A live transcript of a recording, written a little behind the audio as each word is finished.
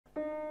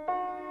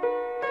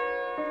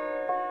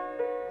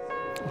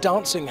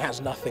Dancing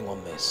has nothing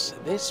on this.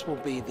 This will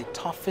be the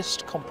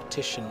toughest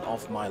competition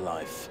of my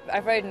life.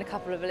 I've rowed in a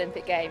couple of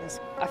Olympic Games.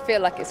 I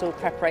feel like it's all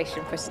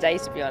preparation for today,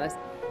 to be honest.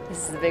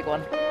 This is the big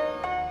one.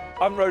 I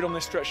haven't rowed on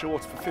this stretch of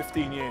water for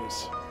 15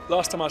 years.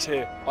 Last time I was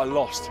here, I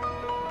lost.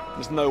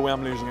 There's no way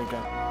I'm losing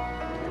again.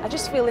 I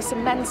just feel this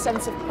immense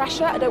sense of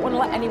pressure. I don't want to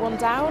let anyone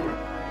down.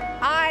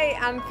 I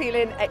am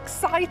feeling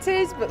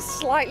excited but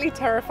slightly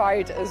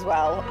terrified as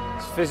well.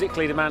 It's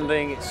physically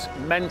demanding, it's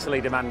mentally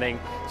demanding,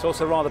 it's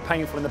also rather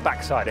painful in the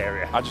backside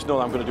area. I just know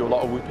that I'm going to do a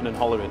lot of whooping and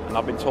hollering, and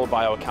I've been told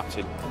by our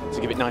captain to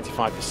give it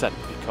 95%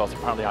 because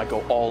apparently I go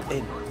all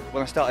in.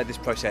 When I started this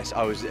process,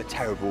 I was a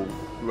terrible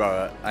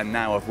rower, and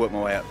now I've worked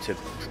my way up to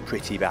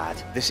pretty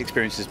bad. This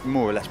experience has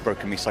more or less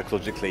broken me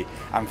psychologically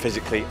and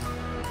physically,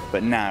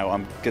 but now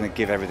I'm going to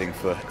give everything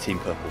for Team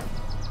Purple.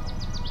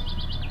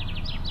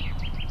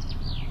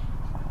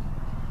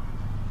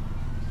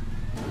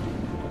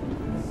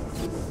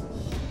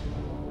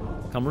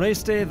 Come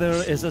race day,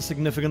 there is a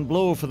significant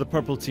blow for the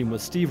purple team,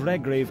 with Steve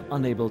Redgrave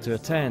unable to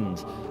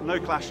attend. No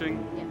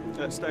clashing,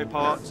 stay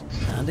apart.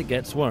 And it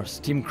gets worse.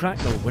 Team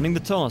Cracknell winning the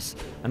toss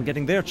and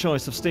getting their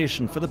choice of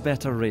station for the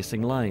better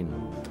racing line.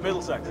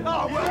 Middlesex.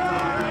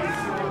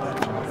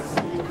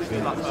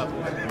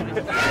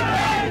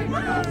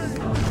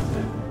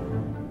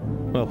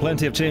 Well,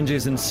 plenty of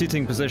changes in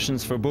seating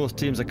positions for both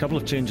teams, a couple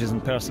of changes in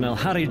personnel.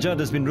 Harry Judd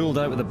has been ruled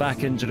out with a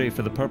back injury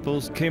for the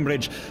Purples.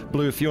 Cambridge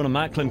Blue Fiona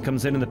Macklin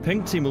comes in, and the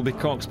pink team will be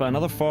coxed by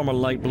another former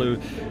light blue,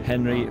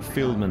 Henry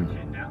Fieldman.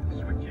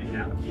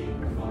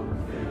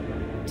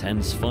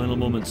 Tense final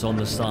moments on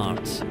the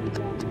start.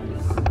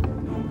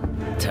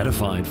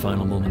 Terrified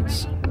final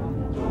moments.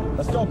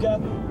 Let's go,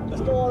 Kev.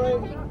 Let's go, Ori.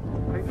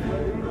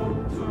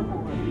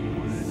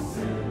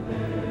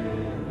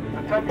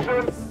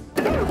 Attention.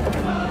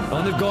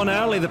 Oh, they've gone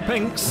early, the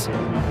pinks.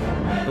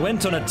 They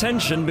went on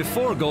attention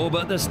before go,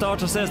 but the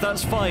starter says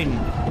that's fine.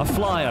 A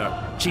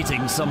flyer.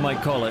 Cheating, some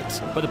might call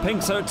it. But the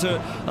pinks out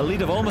to a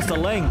lead of almost a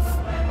length.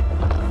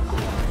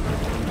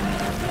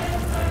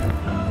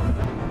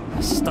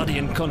 Study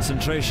and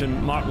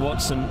concentration, Mark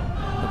Watson.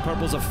 The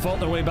Purples have fought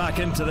their way back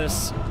into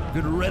this.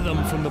 Good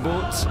rhythm from the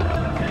boat.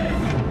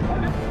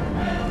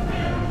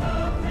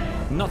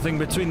 Nothing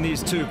between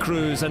these two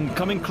crews, and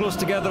coming close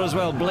together as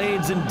well.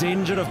 Blades in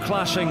danger of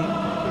clashing.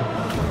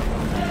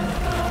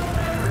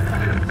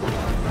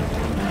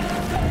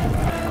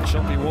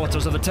 Choppy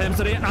waters of the Thames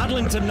today.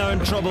 Adlington now in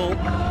trouble.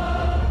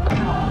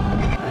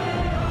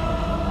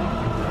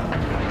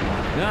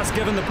 That's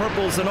given the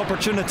Purples an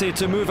opportunity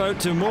to move out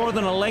to more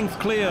than a length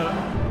clear.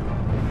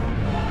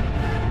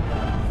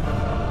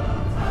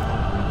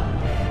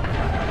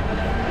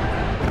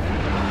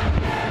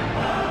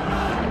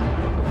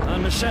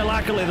 And Michelle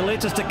Ackerley, the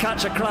latest to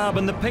catch a crab,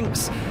 and the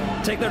pinks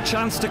take their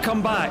chance to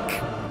come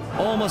back.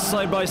 Almost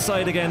side by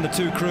side again, the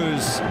two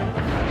crews.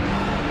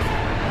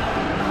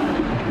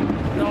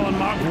 Oh, and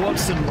Mark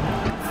Watson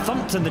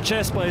thumped in the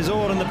chest by his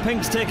oar, and the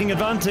pinks taking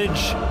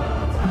advantage.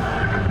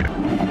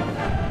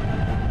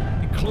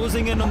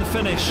 Closing in on the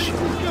finish.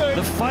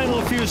 The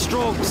final few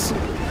strokes.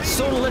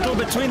 So little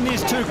between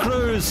these two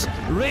crews.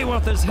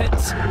 Rayworth is hit.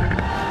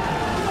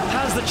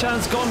 Has the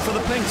chance gone for the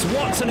pinks?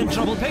 Watson in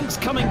trouble. Pinks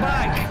coming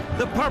back.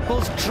 The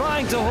Purples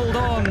trying to hold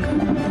on.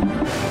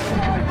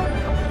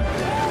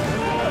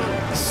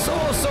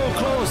 So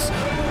close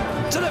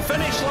to the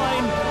finish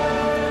line.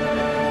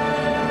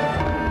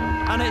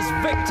 And it's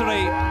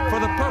victory for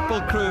the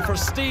Purple crew, for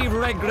Steve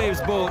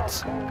Redgrave's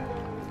boat.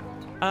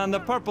 And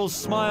the Purples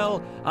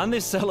smile and they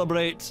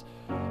celebrate.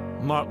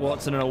 Mark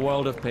Watson in a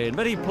world of pain,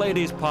 but he played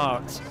his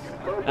part.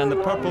 And the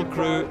Purple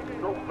crew,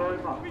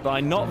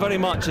 by not very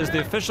much, is the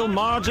official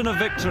margin of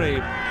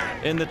victory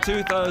in the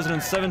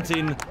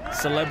 2017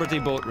 Celebrity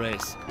Boat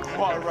Race.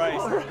 What a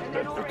race.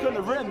 We couldn't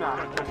have written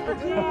that.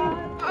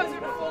 I was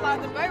going to fall out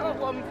of the boat at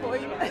one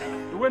point.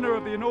 The winner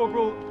of the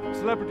inaugural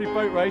Celebrity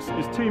Boat Race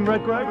is Team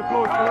Redgrave.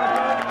 Applause for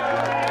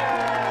Redgrave.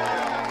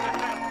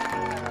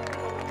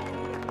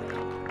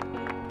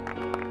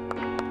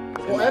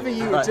 Whatever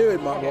you were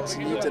doing, Mark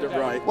Watson, you did it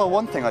right. Well,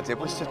 one thing I did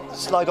was to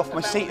slide off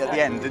my seat at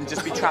the end and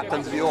just be trapped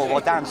under the oar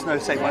while Dan Snow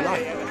saved my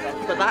life.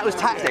 But that was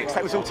tactics.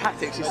 That was all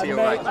tactics, you see, all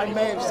right? I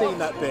may have seen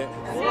that bit.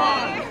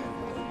 1,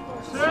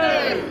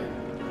 2,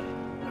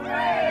 3.